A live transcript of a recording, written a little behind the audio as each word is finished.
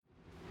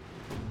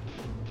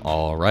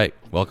All right,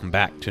 welcome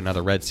back to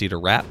another Red Cedar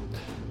Wrap.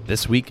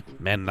 This week,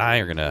 Matt and I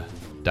are going to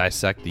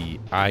dissect the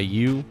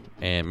IU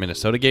and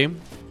Minnesota game,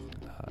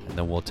 and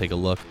then we'll take a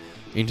look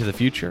into the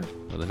future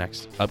of the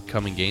next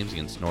upcoming games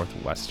against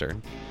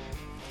Northwestern.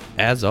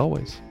 As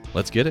always,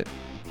 let's get it.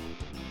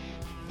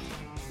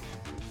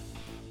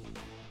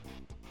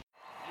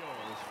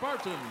 Your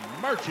Spartan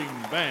Marching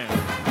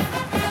Band.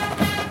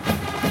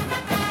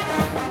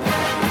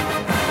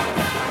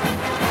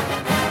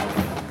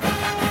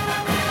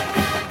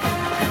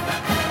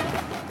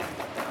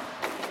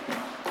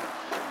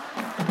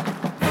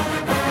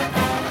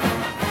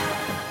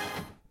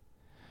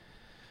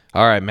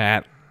 All right,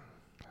 Matt,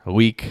 a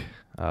week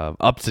of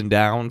ups and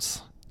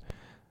downs,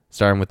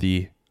 starting with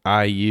the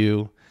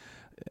IU.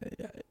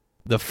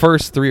 The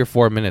first 3 or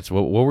 4 minutes,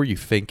 what were you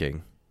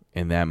thinking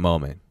in that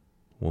moment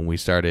when we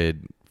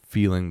started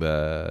feeling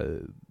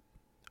the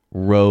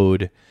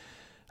road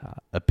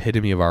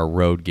epitome of our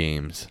road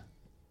games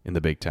in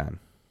the Big Ten?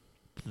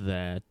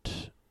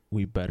 That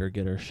we better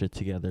get our shit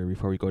together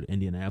before we go to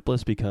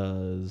Indianapolis,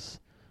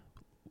 because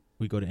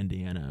we go to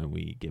Indiana and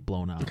we get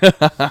blown out.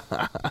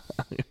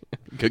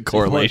 Good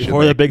correlation.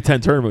 Before the Big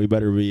Ten tournament, we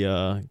better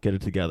get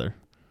it together.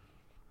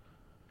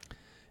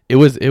 It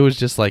was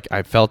just like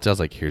I was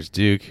like, here's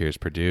Duke, here's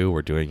Purdue,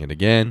 we're doing it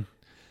again.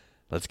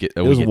 Let's get.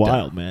 It was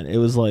wild, man. It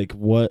was like,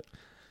 what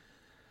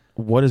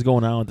is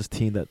going on with this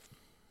team that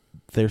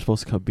they're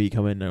supposed to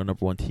come in their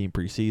number one team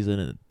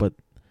preseason, but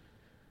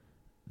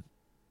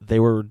they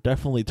were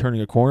definitely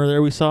turning a corner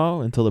there. We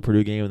saw until the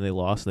Purdue game, and they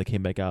lost, and they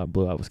came back out and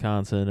blew out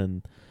Wisconsin,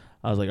 and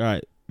I was like, all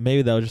right,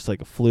 maybe that was just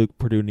like a fluke.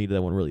 Purdue needed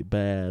that one really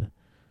bad.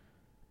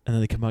 And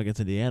then they come out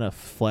against Indiana,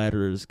 flat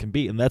as can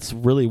be. And that's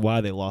really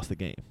why they lost the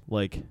game.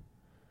 Like,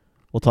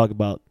 we'll talk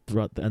about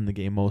throughout the end of the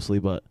game mostly,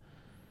 but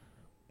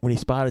when you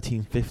spot a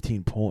team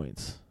 15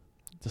 points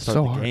to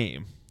start the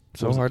game.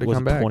 So hard to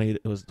come back.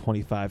 It was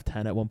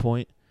 25-10 at one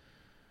point.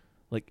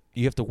 Like,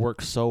 you have to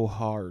work so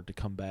hard to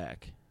come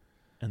back.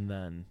 And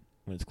then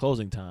when it's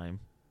closing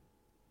time,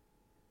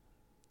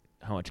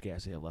 how much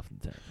gas do you have left in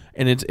the tank?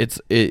 And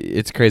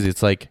it's crazy.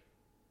 It's like,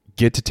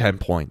 get to 10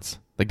 points.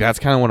 Like, that's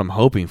kind of what I'm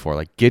hoping for.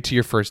 Like, get to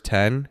your first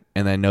 10,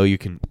 and then know you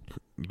can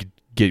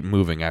get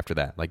moving after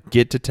that. Like,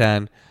 get to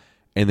 10,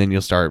 and then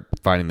you'll start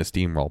finding the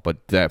steamroll.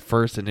 But that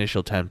first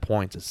initial 10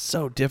 points is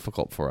so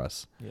difficult for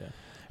us. Yeah.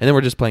 And then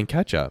we're just playing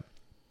catch-up.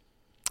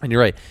 And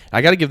you're right.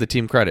 I got to give the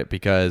team credit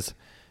because,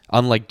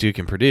 unlike Duke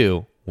and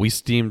Purdue, we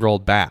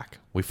steamrolled back.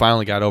 We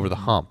finally got over the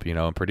hump. You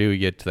know, in Purdue, you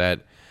get to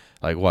that,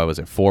 like, what was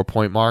it,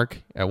 4-point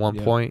mark at one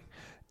point,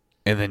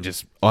 and then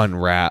just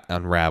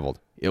unraveled.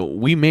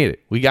 We made it.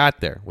 We got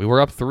there. We were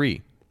up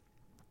 3.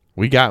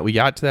 We got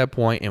to that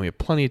point, and we have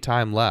plenty of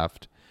time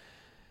left.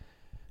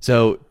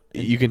 So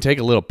you can take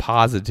a little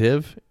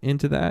positive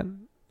into that,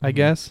 I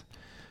guess.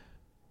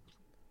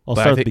 I'll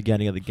start at the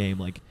beginning of the game.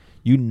 Like,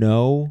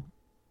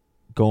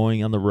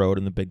 going on the road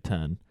in the Big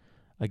Ten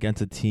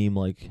against a team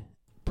like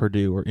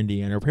Purdue or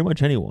Indiana or pretty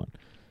much anyone,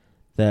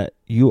 that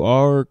you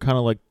are kind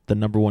of like the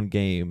number one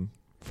game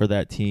for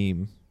that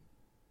team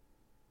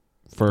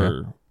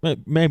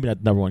maybe not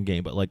the number one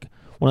game, but like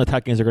one of the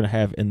top games they're going to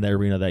have in their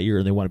arena that year,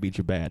 and they want to beat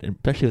you bad. And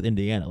especially with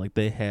Indiana, like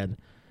they had, it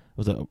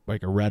was a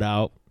red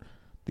out.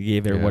 They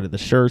gave everybody the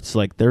shirts.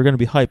 Like, they're going to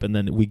be hype, and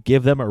then we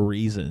give them a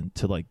reason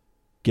to like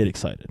get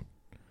excited.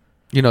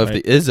 You know, if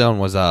the Izzone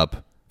was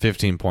up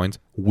 15 points,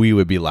 we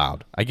would be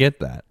loud. I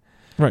get that.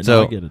 Right.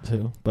 So I get it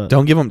too. But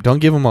don't give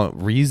them a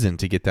reason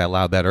to get that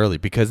loud that early,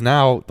 because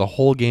now the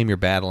whole game you're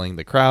battling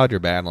the crowd, you're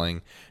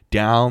battling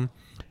down,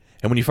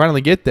 and when you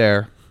finally get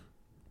there,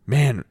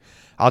 man,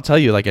 I'll tell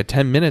you, like at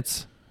 10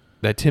 minutes.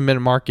 That 10-minute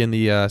mark in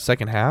the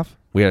second half,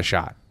 we had a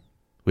shot.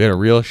 We had a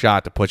real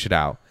shot to push it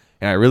out.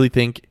 And I really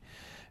think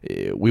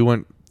we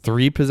went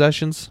 3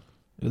 possessions.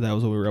 That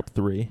was when we were up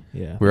 3.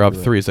 Yeah. We were up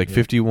 3. It's like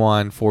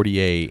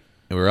 51-48.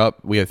 And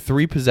we had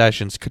 3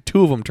 possessions,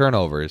 2 of them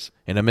turnovers,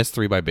 and a missed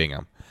 3 by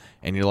Bingham.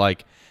 And you're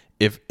like,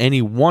 if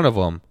any one of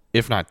them,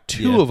 if not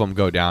 2 of them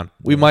go down,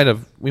 we might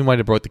have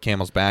brought the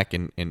camel's back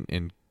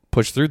and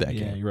pushed through that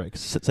game. Yeah, you're right.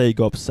 Say you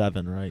go up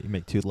 7, right? You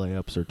make 2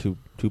 layups or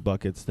two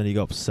buckets, then you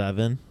go up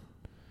 7.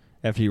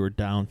 After you were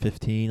down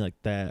 15, like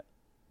that,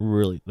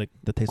 really, like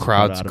the taste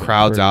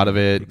crowds out of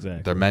it.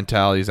 Exactly. Their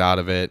mentality's out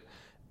of it,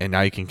 and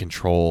now you can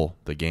control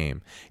the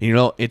game. And, you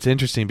know, it's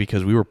interesting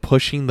because we were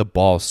pushing the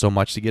ball so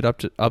much to get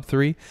up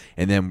 3,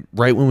 and then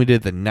right when we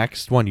did the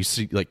next one, you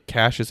see like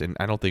Cassius, and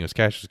I don't think it was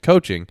Cassius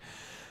coaching,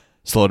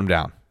 slowed him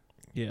down.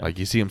 Yeah, like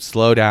you see him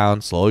slow down,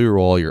 slow your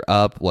roll. You're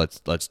up. Let's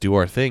do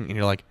our thing, and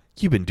you're like,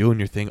 you've been doing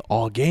your thing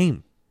all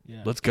game.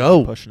 Yeah, let's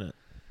go. Pushing it.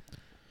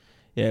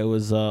 Yeah, it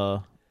was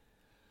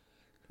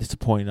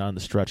disappointing on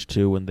the stretch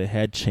too when they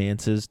had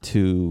chances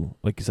to,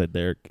 like you said,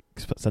 there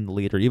send the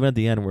lead, or even at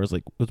the end where it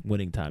was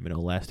winning time,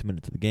 last 2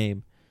 minutes of the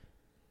game,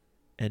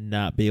 and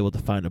not be able to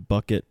find a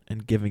bucket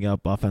and giving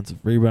up offensive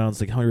rebounds.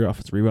 Like, how many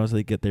offensive rebounds did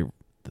they get?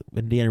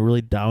 Indiana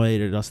really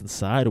dominated us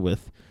inside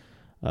with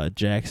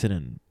Jackson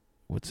and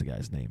what's the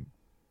guy's name,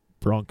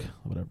 Brunk,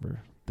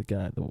 whatever, the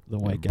guy, the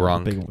white guy,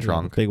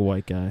 Brunk, big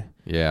white guy.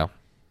 Yeah,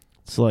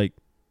 It's like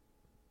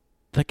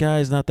that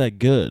guy's not that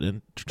good.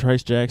 And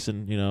Trace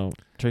Jackson,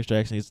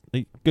 he's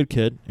a good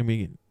kid. I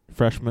mean,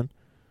 freshman.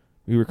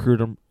 We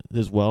recruited him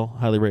as well,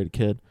 highly rated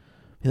kid.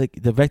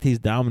 Like the fact that he's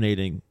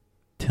dominating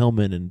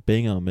Tillman and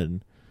Bingham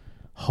and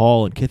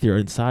Hall and Kithier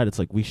inside, it's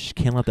like we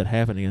can't let that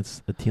happen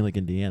against a team like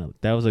Indiana.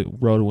 That was a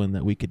road win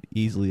that we could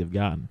easily have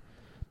gotten.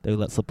 They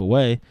let slip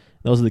away.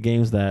 Those are the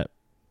games that,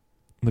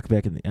 look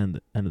back in the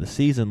end of the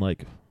season,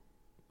 like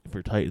if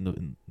we're tight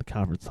in the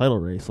conference title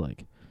race,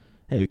 like,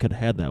 hey, we could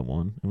have had that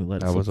one and we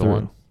let it slip through.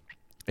 One.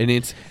 And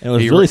it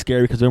was really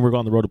scary because then we're going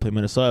on the road to play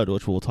Minnesota,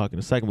 which we'll talk in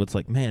a second. But it's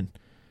like, man,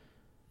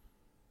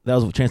 that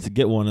was a chance to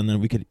get one, and then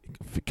we could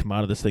come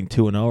out of this thing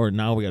 2-0, or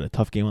now we got a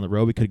tough game on the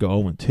road. We could go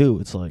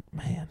 0-2. It's like,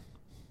 man,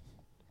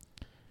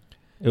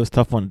 it was a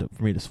tough one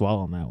for me to swallow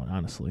on that one,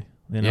 honestly.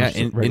 And I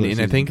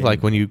think game.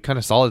 Like when you kind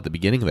of saw it at the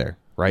beginning there,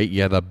 right?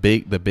 Yeah, the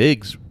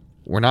bigs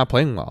were not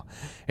playing well,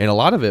 and a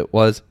lot of it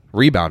was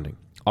rebounding.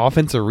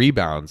 Offensive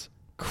rebounds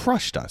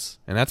crushed us,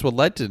 and that's what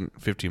led to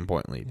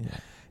 15-point lead.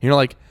 Yeah.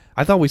 Like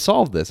I thought we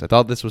solved this. I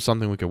thought this was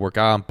something we could work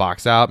on,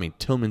 box out. I mean,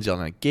 Tillman's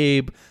yelling at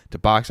Gabe to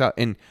box out,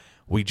 and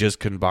we just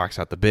couldn't box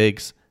out the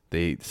bigs.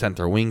 They sent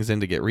their wings in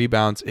to get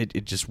rebounds.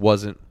 It just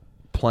wasn't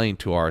playing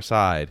to our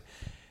side.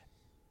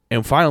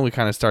 And finally, we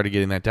kind of started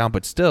getting that down.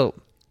 But still,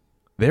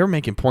 they were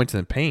making points in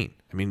the paint.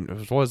 I mean,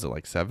 what was it,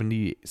 like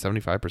 70,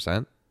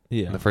 75%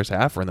 in the first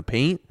half or in the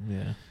paint?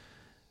 Yeah.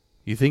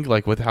 You think,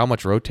 like, with how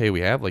much rotate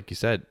we have, like you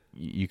said,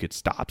 you could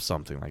stop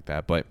something like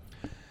that. But,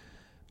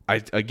 I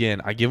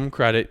give them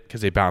credit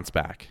because they bounced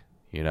back.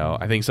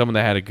 I think someone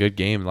that had a good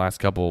game in the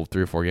last 3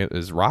 or 4 games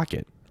is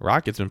Rocket.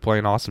 Rocket's been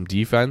playing awesome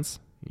defense.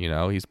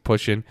 He's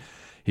pushing.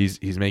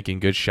 He's making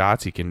good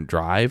shots. He can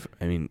drive.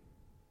 I mean,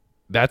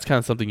 that's kind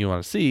of something you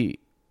want to see,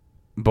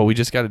 but we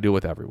just got to do it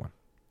with everyone.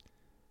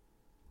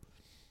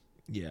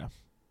 Yeah.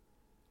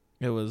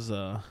 It was,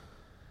 I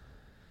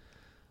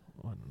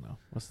don't know.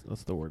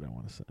 What's the word I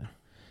want to say?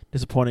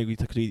 Disappointing.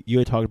 You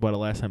had talked about it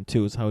last time,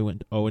 too, is how we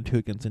went 0-2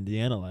 against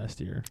Indiana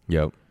last year.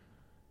 Yep.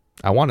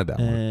 I wanted that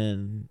one.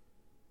 And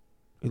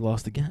we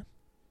lost again.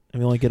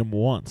 And we only get them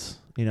once.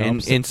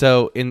 And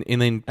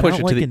then push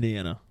it to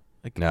Indiana.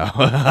 Like, no,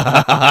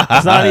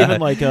 it's not even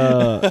like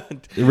the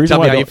reason Tell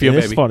why me how you feel,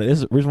 it's baby. funny. This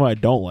is the reason why I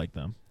don't like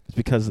them. It's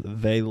because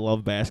they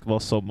love basketball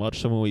so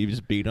much. So when you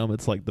just beat them,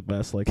 it's like the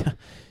best. Like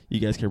you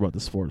guys care about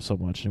the sport so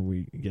much,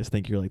 and you guys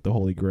think you're like the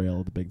holy grail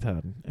of the Big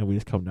Ten, and we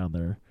just come down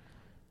there,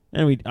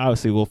 and we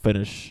obviously will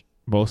finish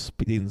most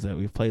teams that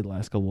we've played the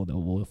last couple.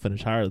 We'll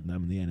finish higher than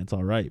them in the end. It's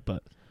all right,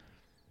 but.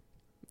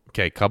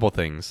 Okay, couple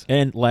things.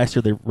 And last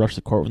year they rushed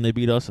the court when they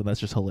beat us, and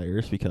that's just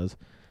hilarious because,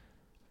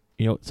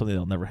 something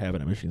they'll never have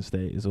at Michigan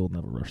State is they'll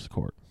never rush the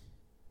court.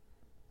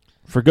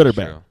 For good or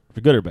bad. For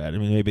good or bad. I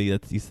mean, maybe you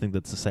think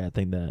that's a sad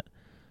thing that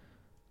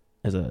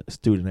as a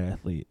student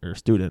athlete or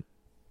student,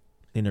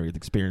 they never get to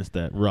experience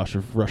that rush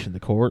of rushing the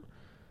court.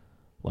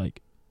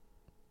 Like,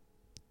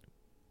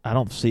 I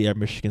don't see at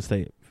Michigan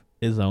State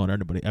Izzo or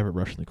anybody ever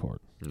rushing the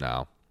court.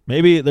 No.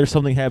 Maybe there's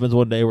something happens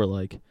one day where,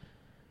 like,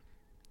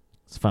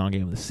 it's the final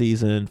game of the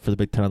season for the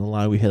Big Ten on the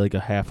line. We hit like a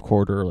half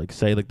quarter, like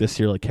say like this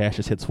year, like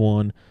Cassius hits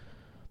one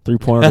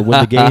 3-pointer to win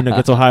the game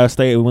against Ohio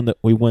State.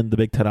 We win the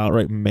Big Ten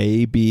outright.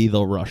 Maybe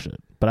they'll rush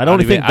it, but I don't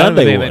think they would. I don't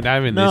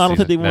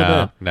think they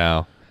would.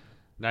 No,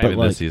 not even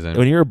this season.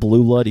 When you're a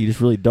blue blood, you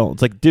just really don't.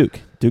 It's like Duke.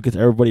 Duke is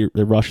everybody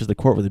that rushes the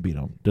court when they beat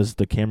them. Does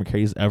the Cameron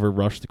Case ever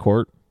rush the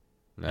court?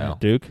 No.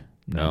 At Duke?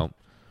 No.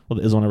 Well,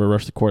 does one ever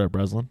rush the court at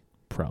Breslin?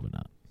 Probably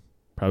not.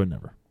 Probably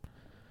never.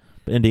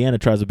 But Indiana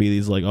tries to be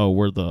these like, oh,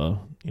 we're the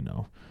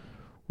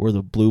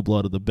blue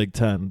blood of the Big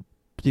Ten.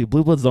 Dude,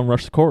 blue bloods don't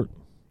rush the court.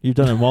 You've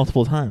done it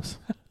multiple times.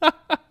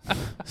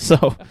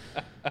 So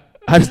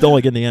I just don't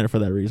like Indiana for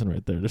that reason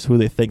right there. Just who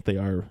they think they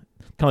are.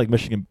 Kind of like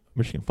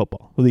Michigan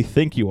football. Who they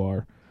think you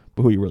are,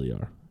 but who you really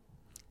are.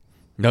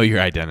 Know your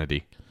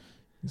identity.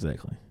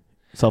 Exactly.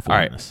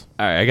 Self-awareness.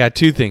 All right, I got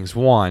 2 things.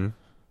 One,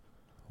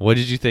 what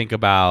did you think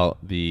about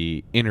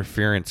the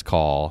interference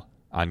call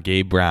on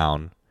Gabe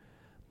Brown,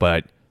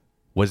 but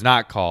was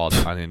not called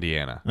on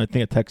Indiana? I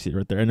think I texted you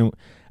right there. And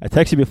I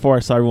texted you before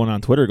I saw everyone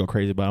on Twitter go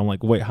crazy about it. I'm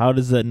like, wait,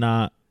 how's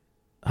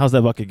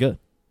that bucket good?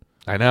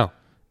 I know.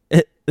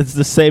 It's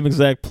the same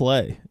exact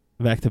play,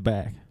 back to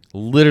back.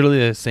 Literally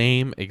the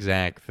same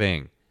exact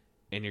thing.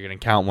 And you're going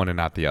to count one and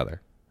not the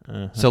other.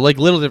 So, like,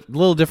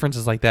 little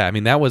differences like that. I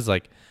mean, that was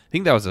like, I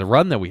think that was a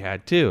run that we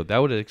had, too. That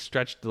would have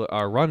stretched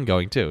our run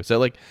going, too. So,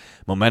 like,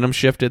 momentum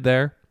shifted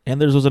there. And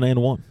theirs was an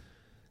and one.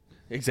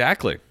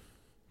 Exactly.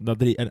 I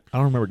don't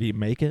remember. Did he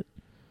make it?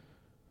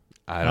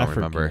 I don't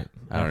remember.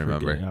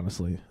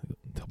 Honestly,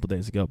 a couple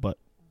days ago. But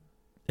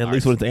at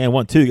least when it's and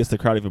one, too, it gets the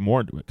crowd even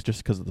more into it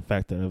just because of the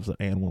fact that it was an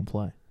and one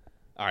play.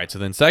 All right, so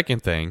then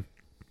second thing,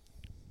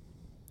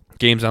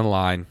 game's on the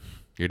line.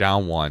 You're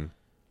down 1.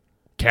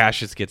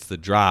 Cassius gets the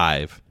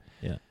drive.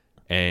 Yeah.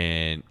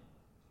 And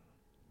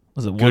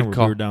was it 1 or we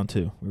were down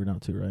 2? We were down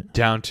 2, right?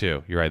 Down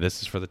 2. You're right.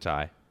 This is for the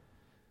tie.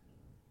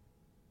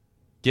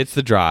 Gets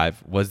the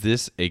drive. Was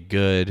this a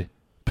good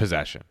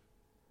possession?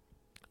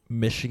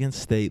 Michigan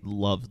State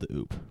loves the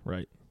oop,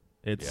 right?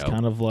 It's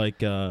kind of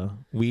like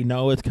we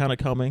know it's kind of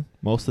coming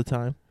most of the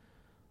time.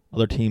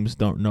 Other teams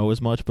don't know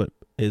as much, but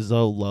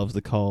Izzo loves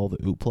to call the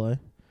oop play.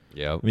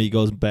 Yeah. I mean, he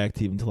goes back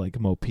to even to like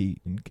Mo Pete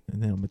and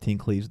Mateen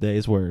Cleave's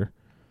days where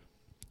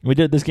we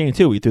did this game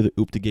too. We threw the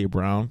oop to Gabe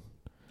Brown.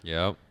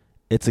 Yep.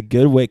 It's a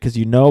good way because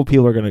you know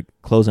people are going to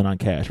close in on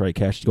Cash, right?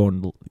 Cash is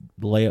going to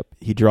layup.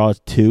 He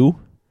draws 2,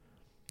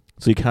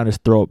 so you kind of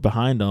just throw it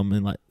behind him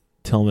and let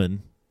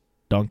Tillman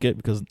dunk it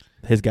because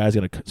his guy's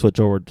going to switch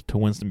over to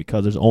Winston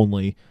because there's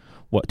only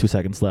 2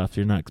 seconds left.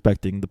 You're not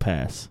expecting the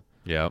pass.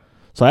 Yep.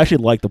 So I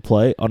actually like the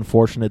play.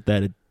 Unfortunate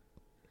that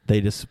they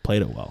just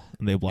played it well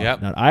and they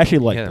blocked it out. I actually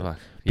liked it.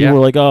 People were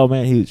like, "Oh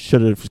man, he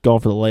should have gone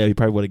for the layup. He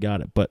probably would have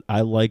got it." But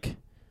I like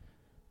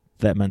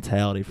that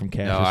mentality from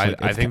Cash. No,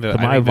 like, I think the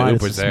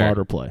oop was a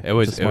smarter play. It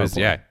was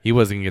yeah. He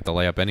wasn't gonna get the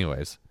layup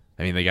anyways.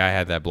 I mean, the guy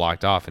had that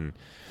blocked off, and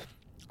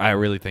I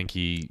really think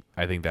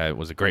I think that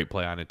was a great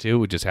play on it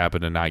too. It just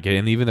happened to not get it.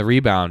 And even the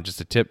rebound, just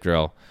a tip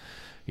drill.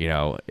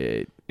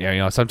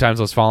 Sometimes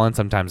those fall in,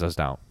 sometimes those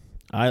don't.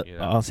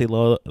 Honestly,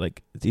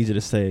 like it's easy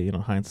to say,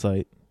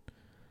 hindsight.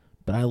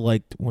 But I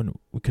liked when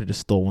we could have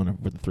just stolen one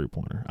with the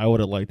 3-pointer. I would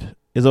have liked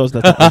Izzo's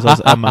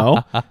MO.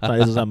 It's not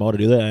Izzo's MO to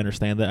do that. I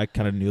understand that. I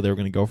kind of knew they were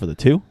going to go for the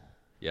 2.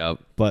 Yep.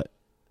 But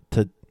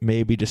to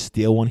maybe just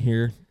steal one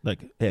here, like,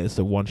 hey, it's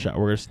a one shot.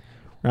 We're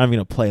not even going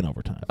to play in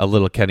overtime. A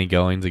little Kenny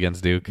Goings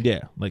against Duke. Yeah.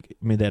 Like,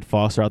 I mean, they had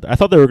Foster out there. I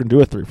thought they were going to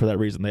do a 3 for that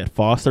reason. They had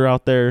Foster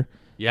out there.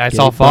 Yeah, I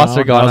saw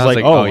Foster going. I was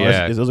like, oh,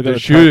 yeah. Is he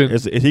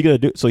going to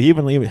do? So he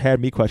even had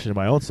me questioning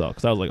my own self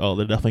because I was like, oh,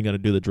 they're definitely going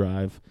to do the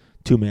drive,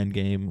 2-man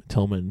game,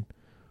 Tillman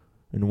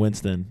and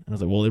Winston. And I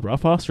was like, well, they brought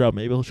Foster out.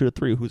 Maybe he'll shoot a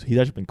 3. He's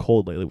actually been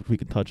cold lately, which we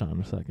can touch on in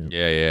a second.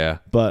 Yeah.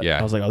 But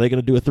I was like, are they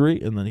going to do a 3?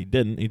 And then he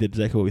didn't. He did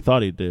exactly what we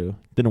thought he'd do.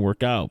 Didn't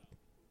work out.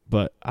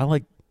 But I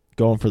like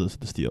going for the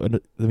steal. And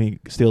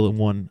steal in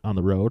one on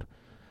the road.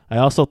 I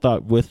also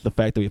thought with the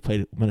fact that we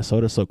played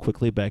Minnesota so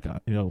quickly back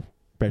at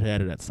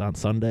it on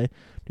Sunday,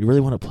 do you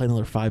really want to play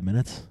another 5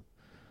 minutes?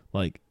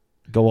 Like,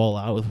 go all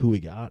out with who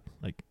we got?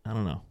 Like, I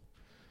don't know.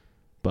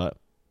 But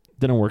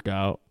didn't work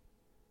out.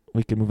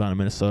 We can move on to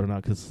Minnesota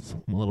now because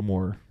I'm a little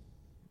more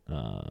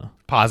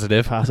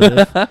positive.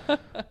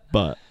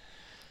 But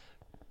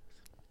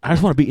I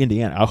just want to beat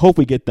Indiana. I hope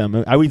we get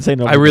them. I would say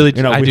no. I really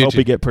do. We hope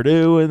we get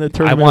Purdue in the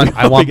tournament.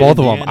 I want both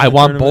of them. I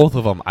want both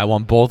of them. I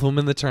want both of them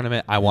in the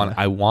tournament. I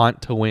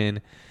want to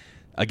win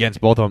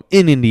against both of them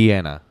in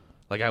Indiana.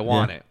 Like, I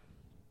want it.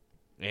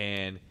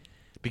 And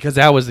because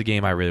that was the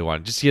game I really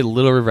wanted. Just to get a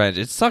little revenge.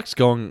 It sucks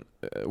going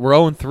we're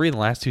 0-3 in the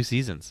last 2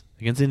 seasons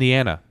against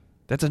Indiana.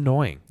 That's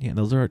annoying. Yeah,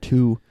 those are our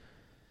 2-1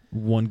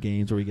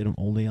 games where we get them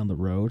only on the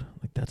road.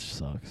 Like, that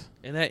sucks.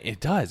 And that it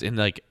does. And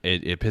like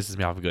it pisses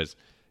me off because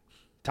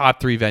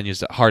top 3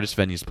 venues, hardest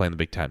venues to play in the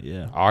Big Ten.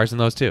 Yeah. Ours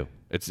and those 2.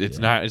 It's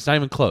not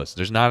even close.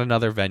 There's not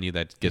another venue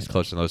that gets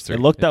close to those 3. It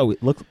looked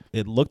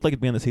like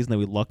at the end of the season that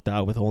we lucked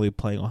out with only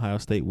playing Ohio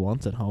State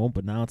once at home,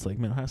 but now it's like,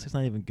 man, Ohio State's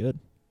not even good.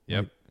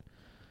 Yep. Like,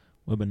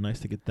 would have been nice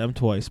to get them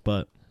twice,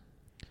 but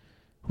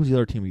who's the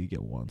other team we could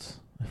get once?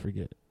 I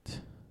forget.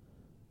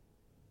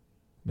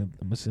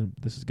 This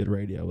is good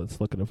radio. Let's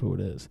look at who it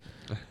is.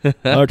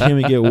 Other team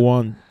we get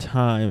one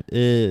time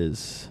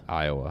is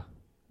Iowa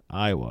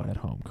at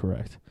home,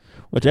 correct.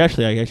 Which I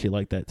actually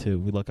like that too.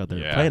 We look out there.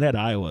 Yeah. Playing at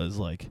Iowa is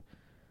like,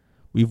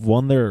 we've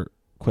won there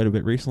quite a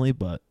bit recently,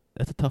 but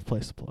that's a tough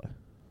place to play.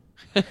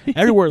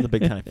 Everywhere in the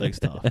Big Ten I feel like it's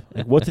tough.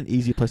 Like, what's an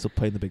easy place to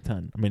play in the Big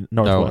Ten? I mean,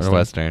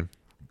 Northwestern.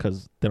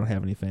 Because they don't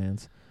have any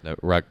fans.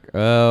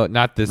 No,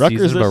 not this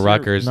Rutgers season, but year,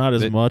 Rutgers. Not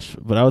as much,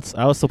 but I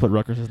would still put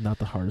Rutgers as not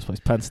the hardest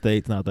place. Penn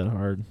State's not that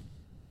hard.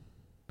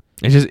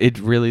 It's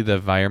really the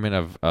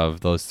environment of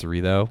those 3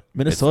 though.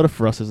 Minnesota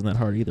for us isn't that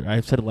hard either. I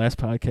said last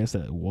podcast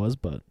that it was,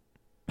 but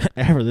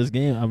after this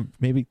game, I'm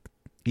maybe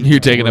you're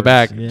taking it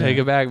back. Yeah. Take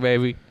it back,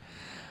 baby.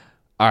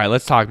 All right,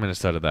 let's talk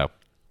Minnesota though.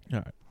 All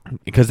right.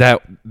 Because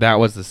that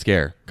was the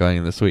scare going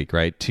in this week,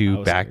 right?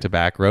 2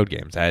 back-to-back road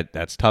games.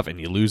 That's tough, and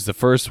you lose the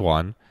first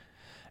one,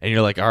 and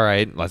you're like, all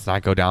right, let's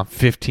not go down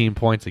 15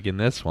 points again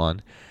this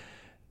one,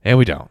 and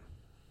we don't.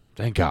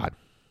 Thank God.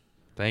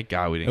 Thank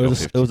God we didn't go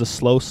 15. It was a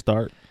slow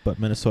start, but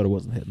Minnesota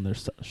wasn't hitting their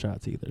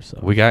shots either. So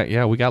we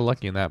got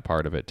lucky in that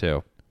part of it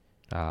too.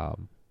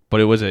 But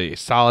it was a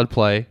solid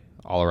play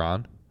all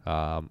around.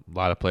 A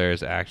lot of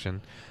players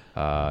action.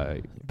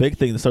 Big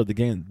thing to start the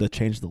game that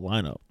changed the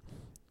lineup.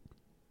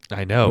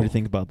 I know. What do you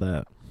think about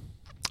that?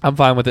 I'm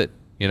fine with it.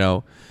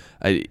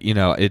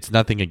 It's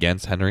nothing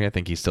against Henry. I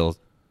think he's still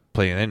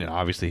playing in, and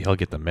obviously he'll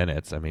get the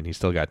minutes. I mean, he's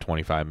still got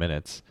 25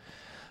 minutes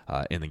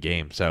in the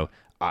game. So,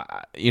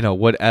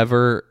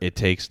 whatever it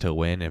takes to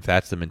win, if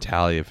that's the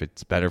mentality, if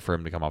it's better for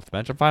him to come off the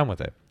bench, I'm fine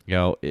with it.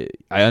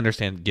 I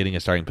understand getting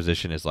a starting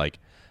position is like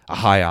a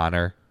high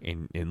honor,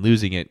 and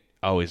losing it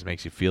always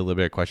makes you feel a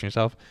little bit, question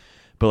yourself.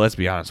 But let's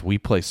be honest, we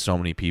play so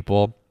many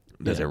people.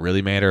 Does it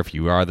really matter if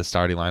you are the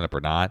starting lineup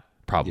or not?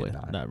 Probably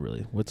not. Not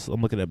really.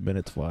 I'm looking at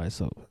minutes wise.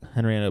 So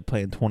Henry ended up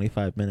playing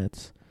 25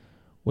 minutes,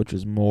 which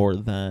is more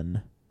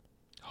than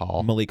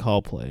Malik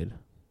Hall played.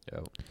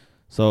 Yep.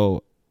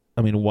 So,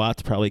 I mean,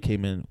 Watts probably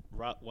came in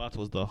Watts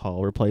was the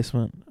Hall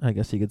replacement, I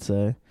guess you could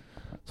say.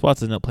 So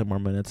Watts ended up playing more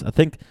minutes. I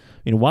think,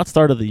 Watts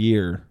started the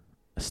year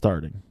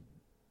starting,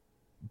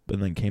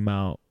 and then came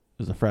out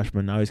as a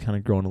freshman. Now he's kind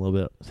of growing a little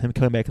bit. Him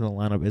coming back in the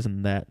lineup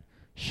isn't that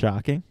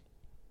shocking.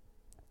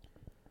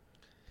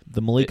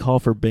 The Malik Hall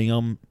for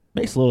Bingham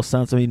makes a little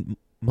sense. I mean,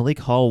 Malik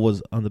Hall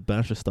was on the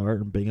bench to start,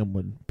 and Bingham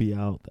would be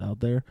out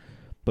there.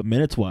 But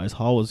minutes-wise,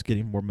 Hall was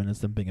getting more minutes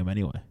than Bingham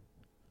anyway.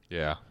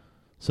 Yeah.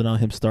 So now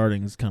him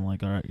starting is kind of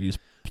like, all right, you just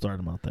start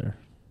him out there.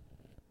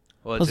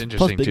 Well, Plus- it's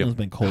interesting plus too. Bingham's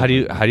been cold How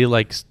do lately. you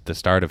like the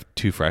start of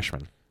 2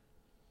 freshmen?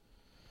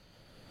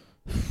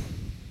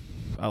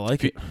 I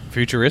like it.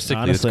 Futuristically,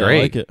 Honestly, it's great,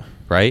 I like it.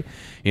 right?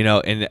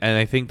 And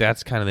I think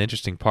that's kind of the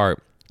interesting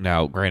part.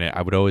 Now, granted,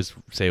 I would always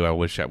say I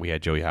wish that we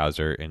had Joey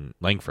Hauser in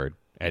Langford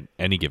at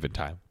any given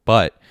time.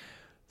 But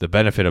the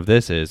benefit of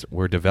this is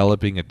we're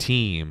developing a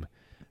team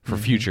for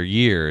future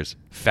years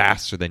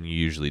faster than you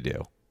usually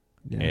do.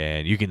 Yeah.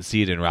 And you can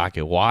see it in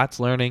Rocket Watts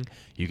learning.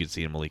 You can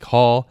see it in Malik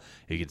Hall.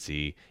 You can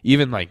see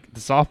even like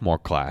the sophomore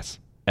class.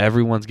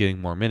 Everyone's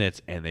getting more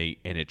minutes, and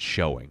it's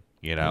showing.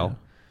 Yeah.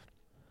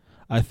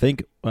 I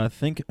think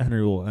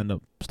Henry will end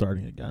up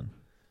starting again,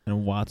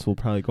 and Watts will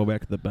probably go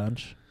back to the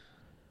bench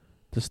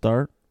to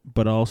start.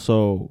 But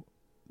also,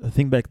 I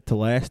think back to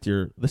last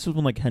year. This was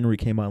when like Henry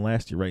came on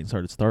last year, right, and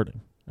started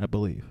starting, I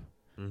believe.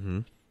 Mm-hmm.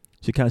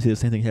 So you kind of see the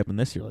same thing happen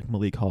this year, like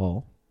Malik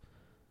Hall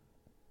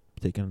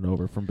taking it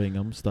over from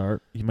Bingham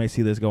start. You might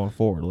see this going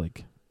forward,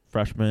 like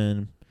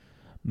freshman,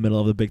 middle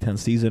of the Big Ten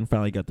season,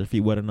 finally got their feet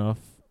wet enough.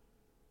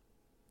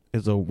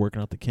 Izzo working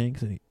out the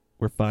kinks, and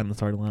we're fine in the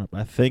starting lineup.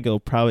 I think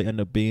it'll probably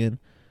end up being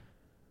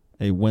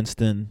a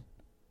Winston,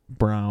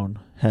 Brown,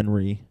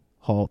 Henry,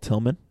 Hall,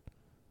 Tillman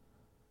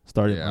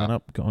starting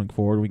lineup going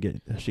forward. We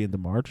get actually into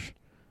March.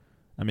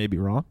 I may be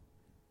wrong,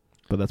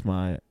 but that's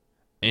my.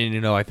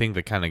 And I think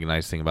the kind of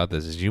nice thing about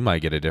this is you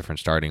might get a different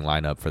starting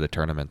lineup for the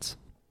tournaments.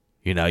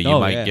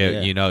 Might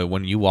get,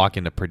 when you walk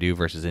into Purdue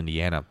versus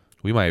Indiana,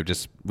 we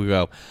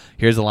go,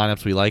 here's the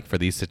lineups we like for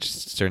these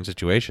certain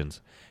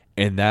situations.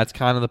 And that's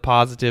kind of the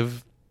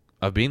positive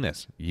of being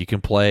this. You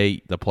can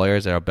play the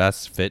players that are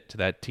best fit to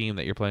that team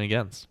that you're playing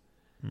against.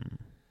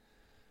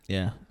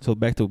 Yeah. So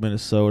back to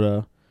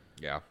Minnesota.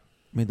 Yeah.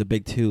 I mean, the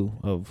big two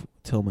of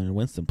Tillman and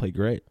Winston played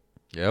great.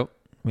 Yep.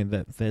 I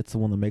mean, that's the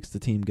one that makes the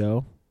team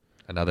go.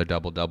 Another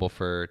double-double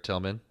for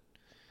Tillman.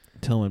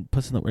 Tillman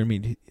puts in the. I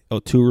mean,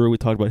 Oturu, we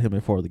talked about him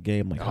before the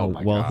game, like how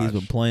well he's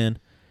been playing.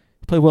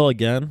 He played well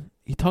again.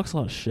 He talks a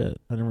lot of shit.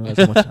 I didn't realize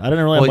how much. I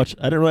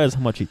didn't realize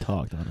how much he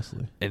talked,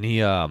 honestly. And he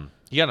got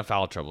in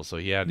foul trouble, so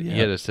he had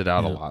to sit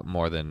out a lot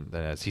more than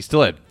us. He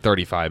still had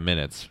 35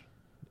 minutes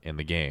in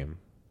the game,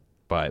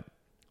 but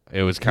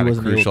it was kind of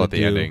crucial at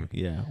the ending.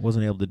 Yeah,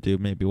 wasn't able to do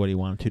maybe what he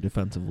wanted to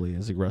defensively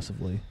as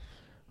aggressively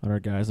on our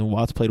guys. And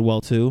Watts played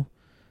well too.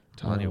 I'm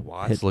telling you,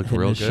 Watts looked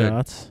real good.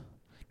 Shots.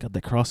 God,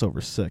 that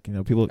crossover sick.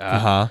 People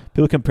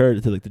compare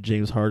it to like the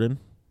James Harden.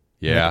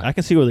 Yeah, I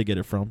can see where they get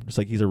it from. It's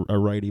like he's a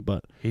righty,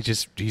 but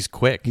he's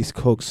quick. He's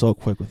so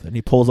quick with it, and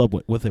he pulls up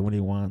with it when he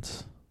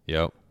wants.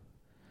 Yep.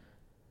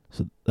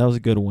 So that was a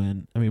good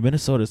win. I mean,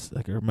 Minnesota's,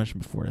 like I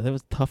mentioned before, that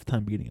was a tough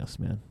time beating us,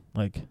 man.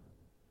 Like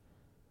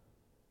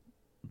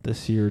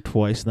this year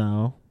twice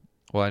now.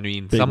 Well, I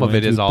mean, Big some of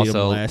it is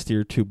also last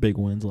year. 2 big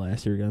wins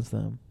last year against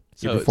them.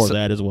 So, before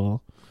that as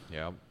well.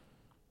 Yeah.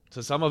 So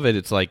some of it,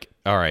 it's like,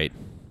 all right,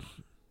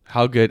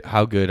 how good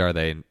are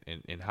they,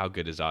 and how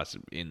good is us?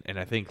 And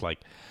I think like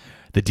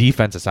the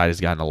defensive side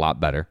has gotten a lot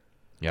better.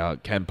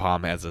 Ken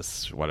Palm has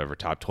us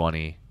top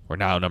 20. We're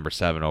now number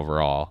 7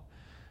 overall,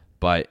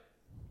 but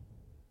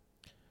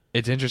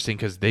it's interesting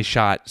because they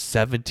shot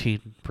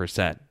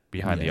 17%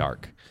 behind the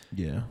arc.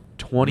 Yeah.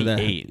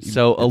 28.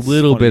 So a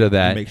little bit of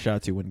that. You make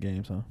shots, you win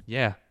games, huh?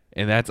 Yeah,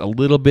 and that's a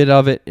little bit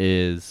of it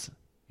is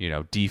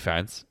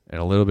defense,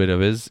 and a little bit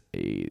of it is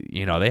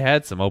they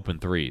had some open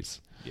threes.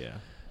 Yeah.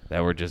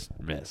 That were just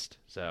missed.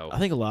 So I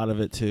think a lot of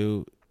it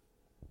too,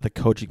 the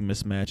coaching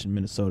mismatch in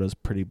Minnesota is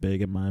pretty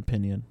big in my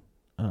opinion.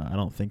 I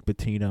don't think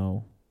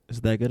Pitino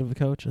is that good of a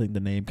coach. I think the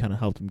name kind of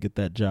helped him get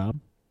that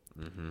job.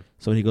 Mm-hmm.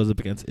 So when he goes up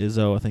against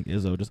Izzo, I think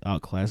Izzo just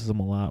outclasses him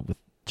a lot with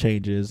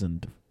changes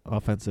and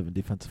offensive and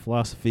defensive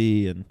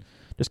philosophy and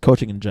just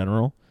coaching in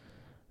general.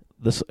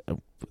 This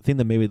thing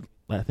that maybe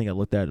I think I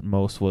looked at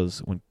most was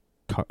when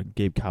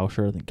Gabe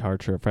Kauscher, I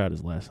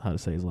forgot how to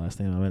say his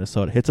last name.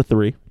 Minnesota hits a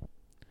 3.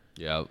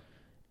 Yep.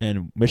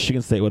 And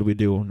Michigan State, what do we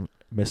do when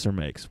Mister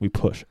makes? We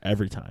push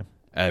every time.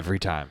 Every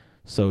time.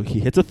 So he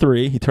hits a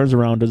 3. He turns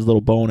around, does a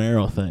little bow and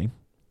arrow thing,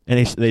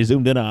 and they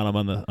zoomed in on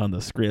him on the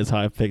screen. That's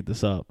how I picked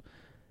this up.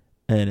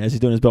 And as he's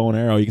doing his bow and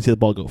arrow, you can see the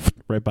ball go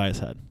right by his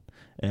head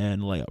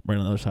and right on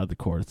the other side of the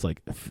court. It's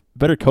like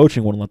better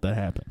coaching wouldn't let that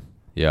happen.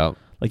 Yeah.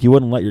 Like you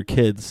wouldn't let your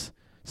kids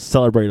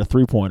celebrate a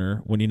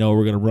 3-pointer when you know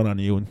we're going to run on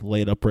you and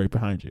lay it up right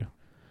behind you.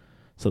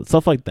 So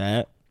stuff like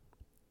that.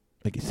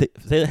 Like say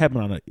that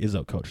happened on an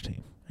Izzo coach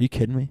team. Are you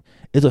kidding me?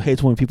 Izzo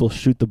hates when people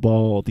shoot the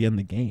ball at the end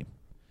of the game.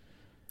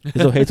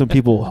 Izzo hates when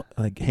people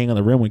like hang on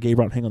the rim. When Gabe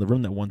Brown hang on the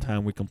rim that one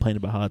time, we complained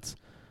about how it's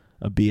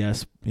a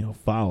BS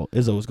foul.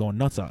 Izzo was going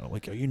nuts on it.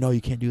 Like,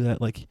 you can't do that.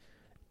 Like,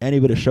 any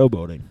bit of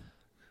showboating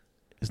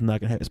is not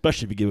going to happen,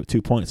 especially if you give it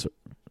 2 points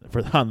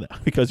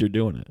because you're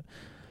doing it.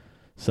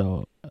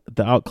 So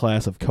the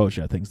outclass of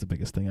coaching, I think, is the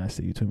biggest thing I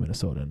see between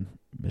Minnesota and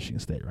Michigan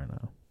State right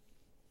now.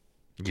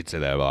 You could say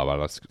that about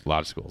a lot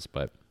of schools,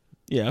 but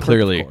yeah,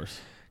 clearly, of course.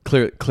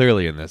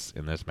 clearly in this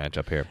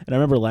matchup here. And I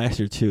remember last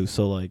year too.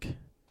 So like,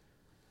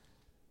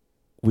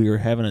 we were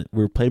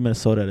playing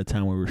Minnesota at a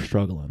time where we were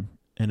struggling,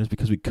 and it's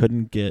because we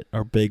couldn't get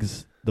our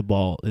bigs the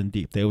ball in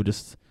deep. They would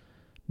just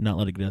not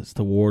let it get us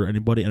to Ward or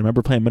anybody. And I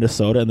remember playing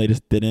Minnesota, and they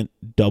just didn't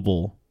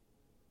double.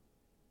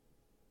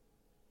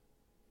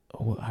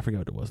 Oh, I forget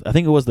what it was. I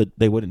think it was that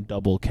they wouldn't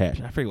double Cash.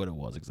 I forget what it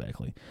was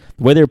exactly.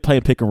 The way they were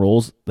playing pick and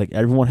rolls, like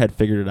everyone had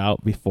figured it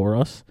out before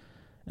us,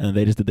 and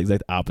they just did the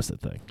exact opposite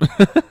thing.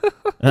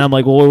 And I'm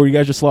like, well, you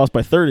guys just lost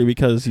by 30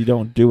 because you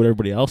don't do what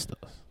everybody else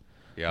does.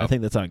 Yeah, I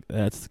think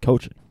that's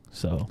coaching.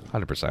 So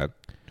 100%.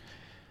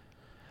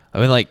 I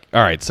mean, like,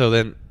 all right. So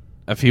then,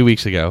 a few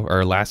weeks ago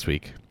or last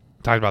week,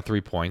 talked about 3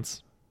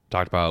 points.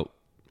 Talked about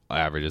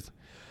averages.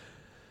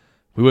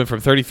 We went from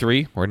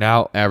 33. We're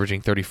now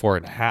averaging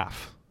 34.5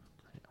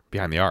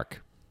 behind the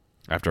arc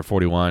after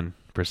 41%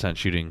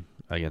 shooting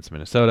against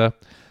Minnesota.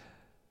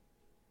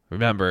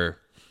 Remember,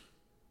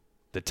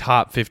 the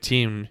top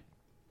 15,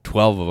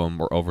 12 of them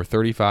were over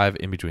 35,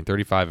 in between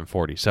 35 and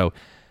 40. So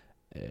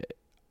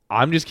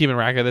I'm just keeping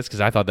track of this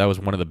because I thought that was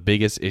one of the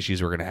biggest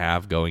issues we're going to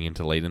have going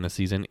into late in the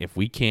season. If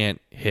we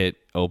can't hit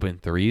open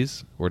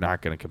threes, we're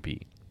not going to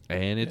compete.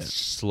 And it's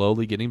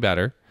slowly getting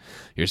better.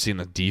 You're seeing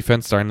the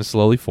defense starting to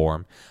slowly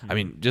form. I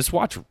mean, just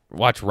watch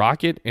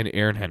Rocket and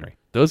Aaron Henry.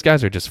 Those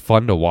guys are just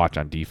fun to watch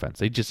on defense.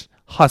 They just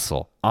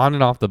hustle on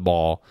and off the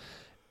ball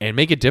and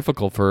make it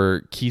difficult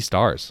for key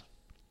stars.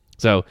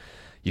 So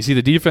you see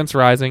the defense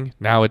rising.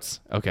 Now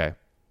it's, okay,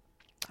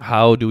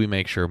 how do we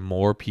make sure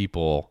more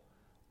people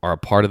are a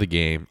part of the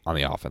game on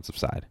the offensive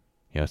side?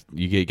 You know,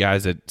 you get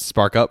guys that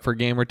spark up for a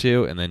game or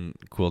two and then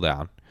cool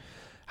down.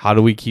 How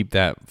do we keep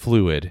that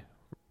fluid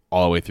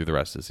all the way through the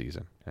rest of the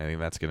season? I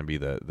think that's going to be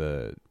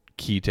the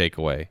key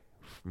takeaway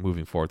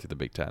moving forward through the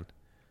Big Ten.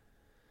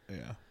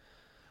 yeah.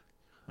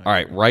 All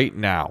right, right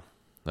now,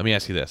 let me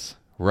ask you this.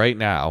 Right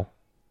now,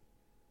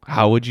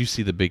 how would you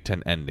see the Big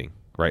Ten ending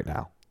right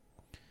now?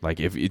 Like,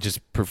 if you just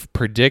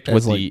predict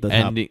what the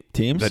ending top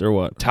teams or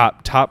what?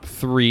 Top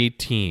 3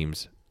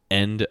 teams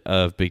end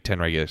of Big Ten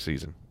regular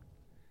season.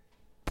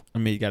 I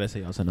mean, you got to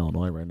say us in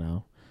Illinois right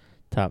now.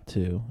 Top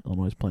 2.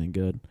 Illinois is playing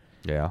good.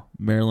 Yeah.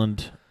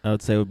 Maryland, I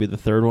would say, would be the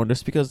third one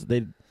just because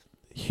they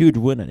huge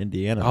win at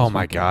Indiana. Oh,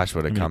 my gosh,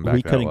 what a comeback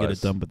we that couldn't was. get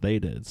it done, but they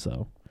did.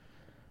 So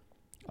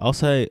I'll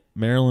say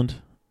Maryland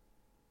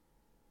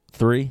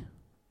 3,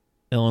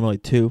 Illinois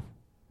 2,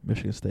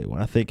 Michigan State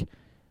 1. I think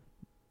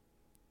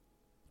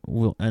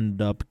we'll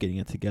end up getting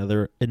it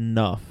together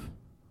enough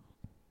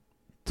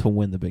to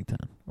win the Big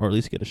Ten, or at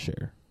least get a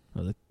share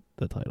of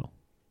the title.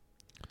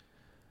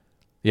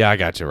 Yeah, I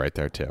got you right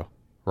there, too.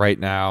 Right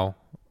now,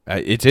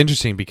 it's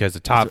interesting because the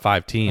top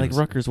 5 teams. Like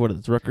Rutgers, what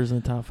is Rutgers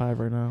in the top 5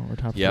 right now, or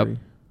top 3?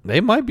 They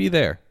might be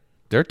there.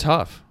 They're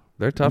tough.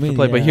 They're tough to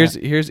play. Yeah. But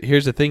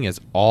here's the thing: is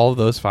all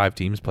those 5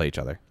 teams play each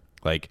other.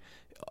 Like,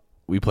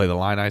 we play the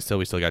Illini still.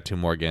 We still got 2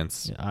 more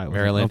against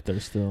Maryland. Up there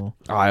still.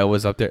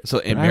 Iowa's up there. So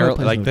in Iowa Maryland,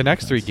 plays like no the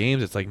next defense. 3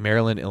 games, it's like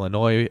Maryland,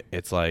 Illinois.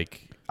 It's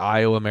like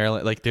Iowa,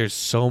 Maryland. Like, there's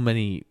so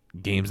many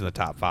games in the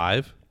top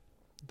 5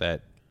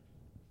 that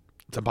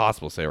it's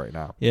impossible to say right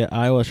now. Yeah,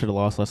 Iowa should have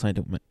lost last night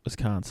to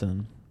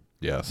Wisconsin.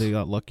 Yes. They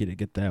got lucky to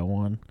get that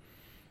one.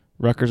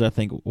 Rutgers, I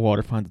think,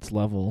 water finds its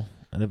level,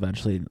 and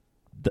eventually,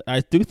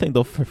 I do think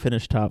they'll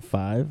finish top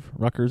 5.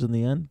 Rutgers in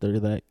the end,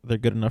 they're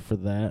good enough for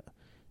that.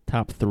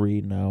 Top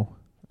 3, no,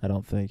 I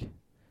don't think.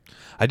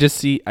 I just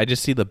see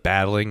the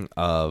battling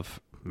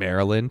of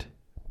Maryland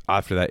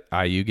after that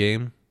IU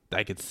game.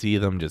 I could see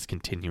them just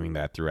continuing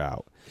that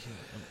throughout.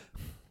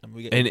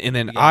 And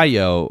then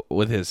Io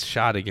with his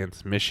shot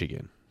against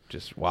Michigan.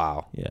 Just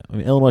wow. Yeah, I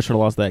mean, Illinois should have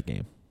lost that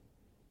game.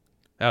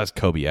 That was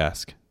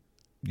Kobe-esque,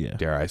 Yeah.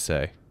 dare I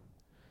say.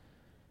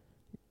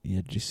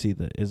 Yeah, did you see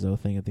the Izzo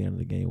thing at the end of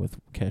the game with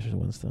Cassius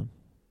Winston?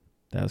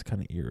 That was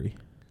kind of eerie.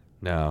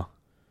 No.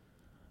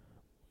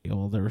 You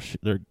know,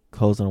 they're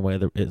closing away.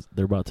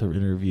 They're about to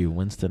interview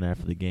Winston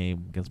after the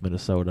game against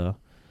Minnesota,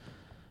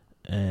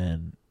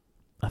 and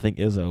I think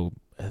Izzo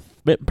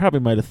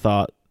probably might have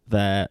thought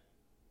that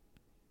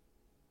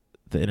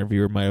the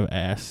interviewer might have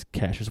asked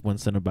Cassius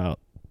Winston about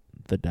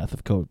the death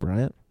of Kobe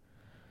Bryant.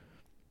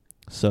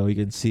 So you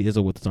can see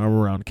Izzo with his arm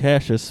around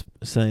Cassius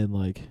saying,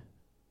 like,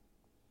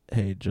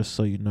 hey, just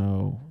so you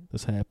know,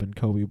 this happened.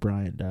 Kobe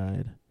Bryant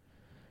died.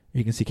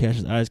 You can see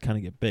Cassius' eyes kind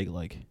of get big,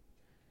 like,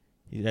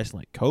 he's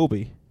asking, like,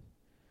 Kobe.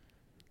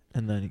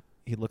 And then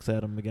he looks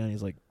at him again.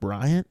 He's like,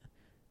 Bryant?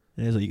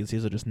 And you can see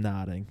Izzo just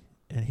nodding.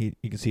 And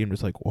you can see him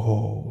just like,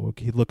 whoa.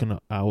 He's looking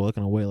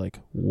away like,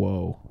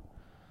 whoa.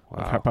 Wow.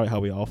 Like, probably how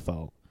we all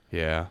felt.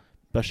 Yeah.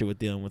 Especially with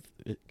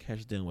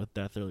Cassius dealing with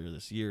death earlier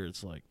this year.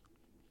 It's like,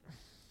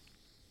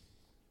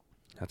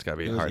 That's got to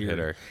be a hard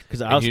hitter.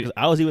 Because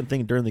I was even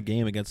thinking during the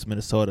game against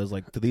Minnesota, I was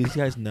like, do these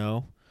guys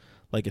know?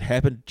 Like, it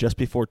happened just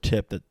before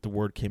tip that the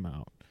word came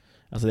out.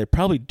 I said they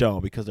probably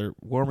don't because they're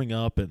warming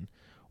up, and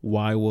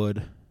why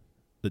would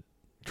the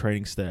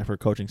training staff or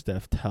coaching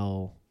staff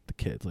tell the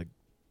kids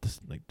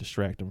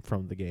distract them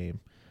from the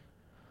game?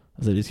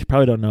 I said you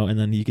probably don't know, and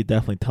then you could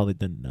definitely tell they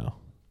didn't know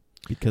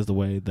because the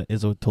way that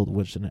Izzo told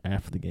Winston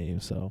after the game.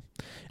 So,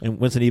 and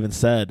Winston even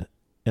said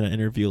in an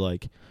interview,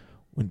 like,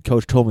 when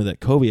Coach told me that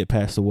Kobe had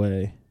passed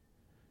away,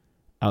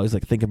 I was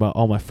like thinking about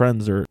all my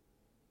friends are.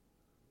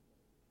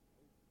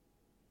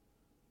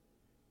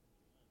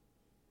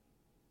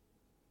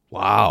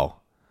 Wow.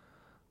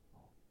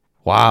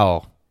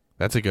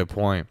 That's a good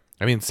point.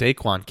 I mean,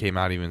 Saquon came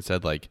out and even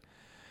said, like,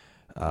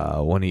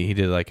 when he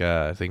did like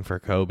a thing for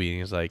Kobe, and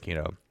he was like,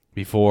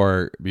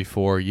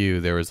 before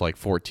you, there was like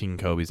 14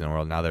 Kobes in the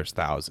world. Now there's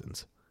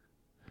thousands.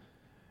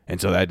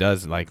 And so that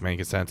does like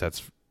make sense.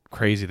 That's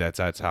crazy.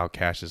 That's how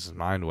Cassius's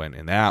mind went.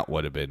 And that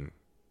would have been,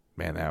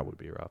 man, that would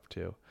be rough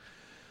too.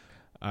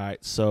 All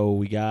right, so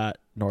we got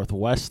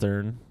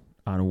Northwestern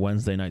on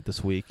Wednesday night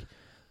this week.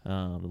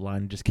 The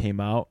line just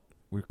came out.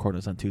 We're recording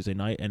this on Tuesday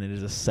night, and it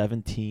is a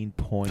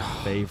 17-point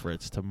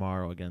favorites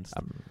tomorrow against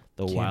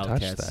the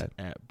Wildcats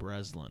at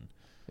Breslin.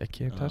 I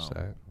can't touch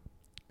that.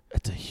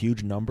 It's a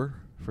huge number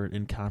for an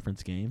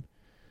in-conference game.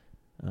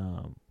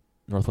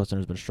 Northwestern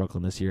has been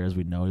struggling this year, as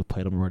we know. We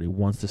played them already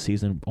once this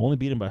season, only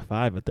beat them by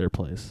 5 at their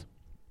place.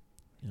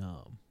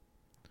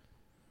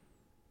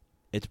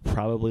 It's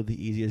probably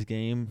the easiest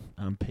game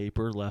on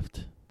paper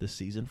left this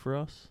season for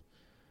us.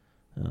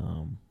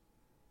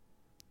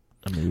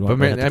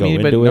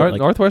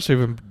 Northwestern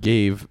even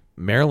gave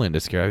Maryland a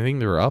scare. I think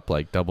they were up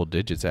like double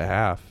digits at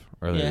half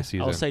earlier this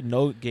season. I'll say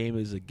no game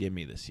is a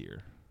gimme this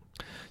year.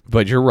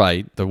 But you're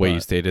right, the way you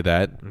stated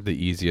that, the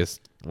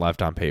easiest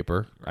left on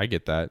paper. I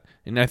get that,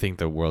 and I think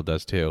the world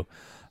does too.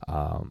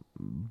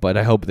 But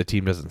I hope the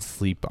team doesn't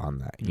sleep on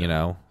that. You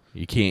know,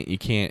 you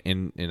can't,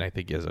 and I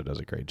think Izzo does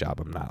a great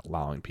job of not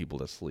allowing people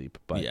to sleep.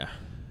 But yeah,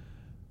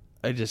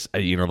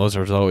 those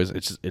are always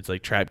it's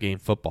like trap game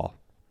football.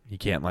 You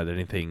can't let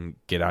anything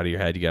get out of your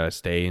head. You gotta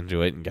stay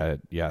into it and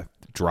gotta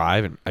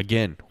drive and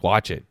again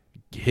watch it.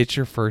 Hit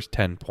your first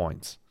 10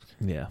 points.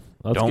 Yeah,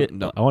 I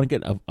want to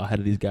get ahead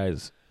of these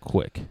guys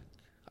quick.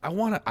 I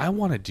want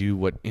to do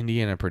what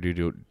Indiana and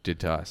Purdue did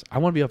to us. I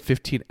want to be up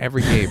 15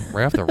 every game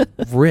right off the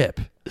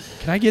rip.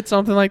 Can I get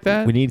something like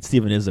that? We need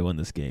Steven Izzo in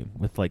this game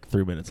with like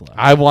 3 minutes left.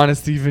 I want a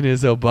Steven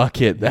Izzo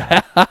bucket.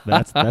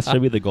 That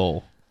should be the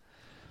goal.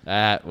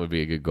 That would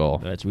be a good goal.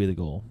 That should be the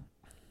goal.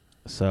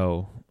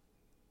 So,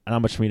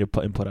 not much for me to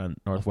put input on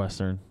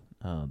Northwestern.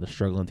 The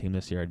struggling team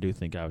this year. I do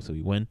think obviously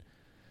we win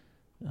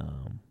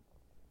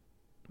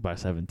by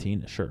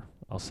 17. Sure.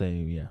 I'll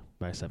say,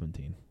 by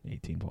 17,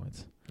 18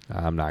 points.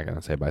 I'm not going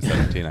to say by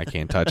 17. I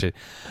can't touch it.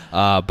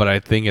 But I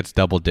think it's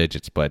double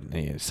digits, but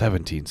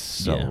 17's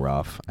so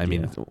rough. I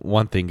mean,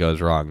 one thing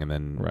goes wrong, and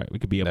then... Right. We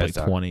could be up like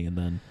 20 and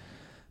then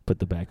put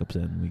the backups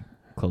in. We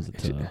close it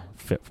to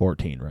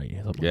 14, right?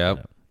 Something like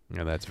that.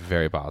 Yeah, that's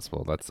very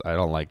possible. I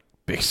don't like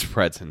big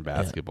spreads in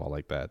basketball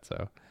like that.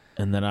 So.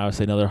 And then I would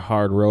say another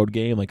hard road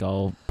game, like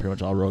pretty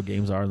much all road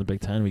games are in the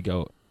Big Ten. We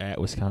go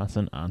at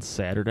Wisconsin on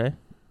Saturday.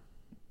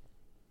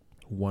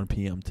 1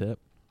 p.m. tip.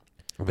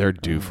 They're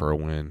due for a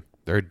win.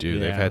 They're due.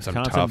 They've had some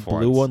Wisconsin tough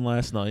ones. Blew one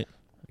last night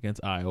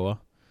against Iowa.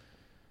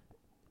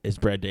 Is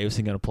Brad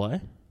Davison going to play?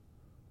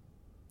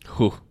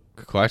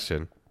 Good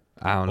question.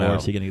 I don't know. Or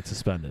is he going to get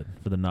suspended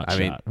for the nut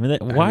shot?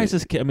 Is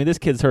this kid? This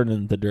kid's turning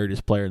into the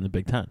dirtiest player in the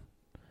Big Ten,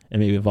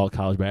 and maybe of all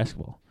college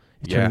basketball.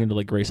 He's turning into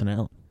like Grayson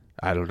Allen.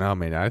 I don't know,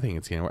 man. I think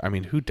it's going to work. I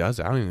mean, who does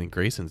it? I don't even think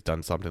Grayson's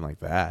done something like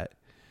that.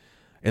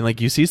 And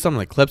like you see some of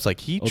the clips, like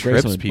he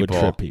trips people.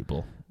 Would trip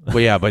people. Well,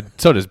 yeah,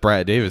 but so does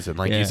Brad Davison.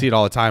 Like you see it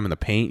all the time in the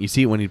paint. You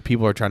see it when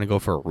people are trying to go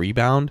for a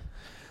rebound.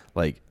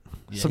 Like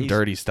some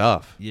dirty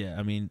stuff. Yeah,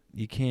 I mean,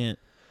 you can't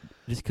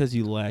just because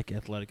you lack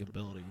athletic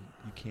ability,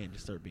 you can't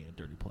just start being a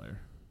dirty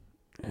player.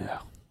 Yeah.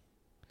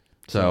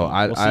 So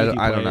I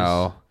don't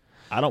know.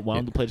 I don't want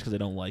him to play just because I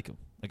don't like him.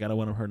 Like I don't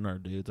want him hurting our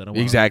dudes.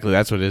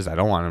 That's what it is. I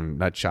don't want him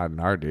not shotting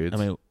our dudes. I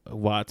mean,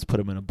 Watts put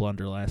him in a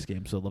blunder last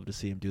game, so I'd love to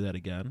see him do that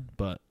again.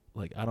 But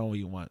like, I don't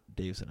even want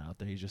Davison out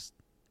there.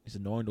 He's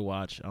annoying to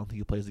watch. I don't think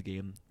he plays the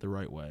game the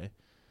right way,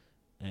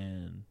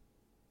 and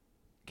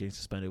getting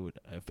suspended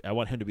I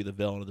want him to be the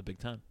villain of the Big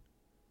Ten,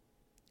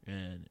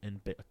 and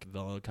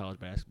villain of college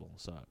basketball.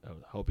 So I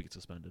hope he gets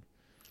suspended.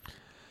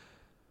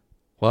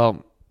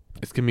 Well,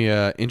 it's gonna be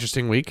an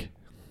interesting week.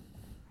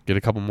 Get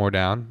a couple more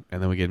down,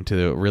 and then we get into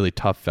the really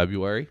tough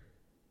February.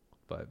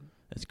 But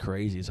it's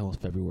crazy. It's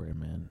almost February,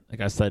 man.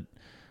 Like I said,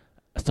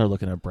 I started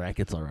looking at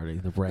brackets already.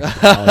 The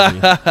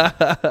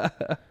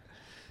bracketology.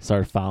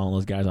 Started following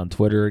those guys on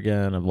Twitter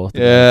again. Both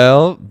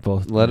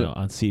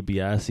on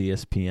CBS,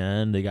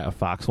 ESPN. They got a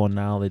Fox one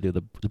now. They do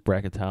the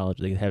bracketology.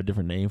 They have a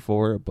different name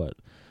for it, but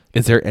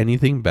is there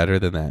anything better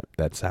than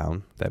that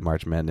sound, that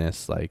March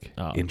Madness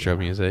intro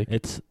music?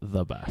 It's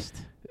the best.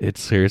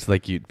 It's seriously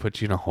like it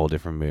puts you in a whole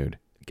different mood.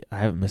 I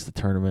haven't missed a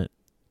tournament.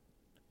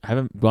 I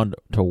haven't gone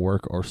to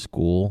work or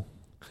school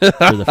for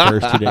the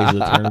first 2 days of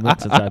the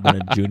tournament since I've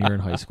been a junior in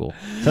high school.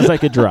 Since I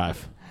could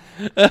drive.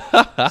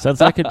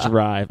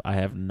 I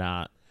have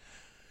not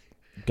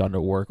gone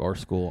to work or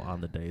school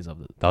on the days of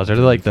the. Those are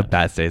like the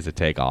best days to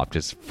take off.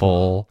 Just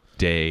full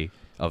day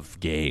of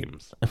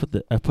games. I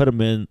put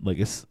them in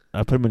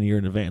I put them in a year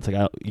in advance.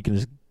 Like you can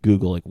just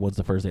Google like when's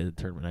the first day of the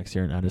tournament next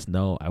year, and I just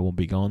know I won't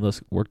be going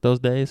to work those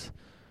days.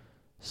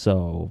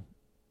 So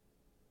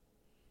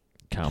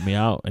count me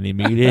out. Any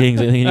meetings,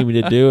 anything you need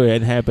me to do, it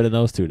didn't happen in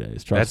those 2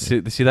 days. Trust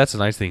me. See, that's the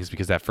nice thing is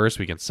because that first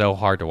weekend's so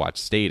hard to watch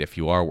state if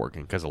you are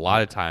working because a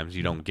lot of times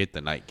you don't get the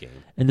night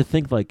game. And to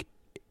think like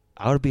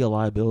I would be a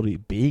liability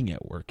being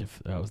at work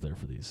if I was there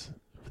for these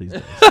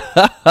days.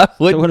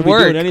 Wouldn't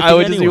work. I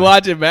would just be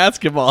watching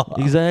basketball.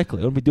 Exactly.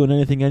 I wouldn't be doing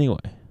anything anyway.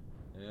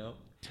 Yep.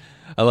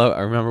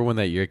 I remember when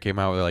that year came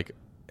out with like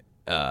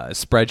a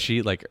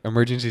spreadsheet, like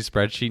emergency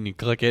spreadsheet, and you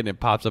click it and it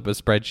pops up a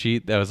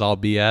spreadsheet that was all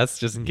BS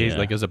just in case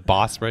like it was a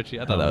boss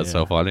spreadsheet. I thought that was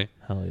so funny.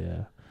 Hell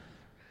yeah.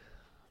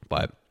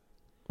 But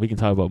we can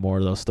talk about more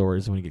of those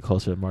stories when we get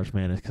closer to March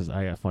Madness because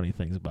I got funny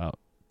things about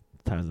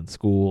times in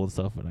school and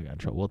stuff and I got in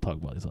trouble. We'll talk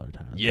about these other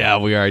times. Yeah,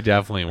 we are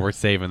definitely. We're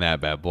saving that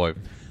bad boy.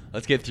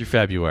 Let's get through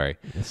February.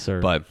 Yes,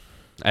 sir. But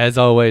as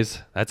always,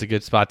 that's a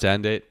good spot to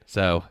end it.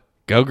 So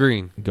go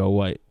green. Go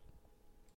white.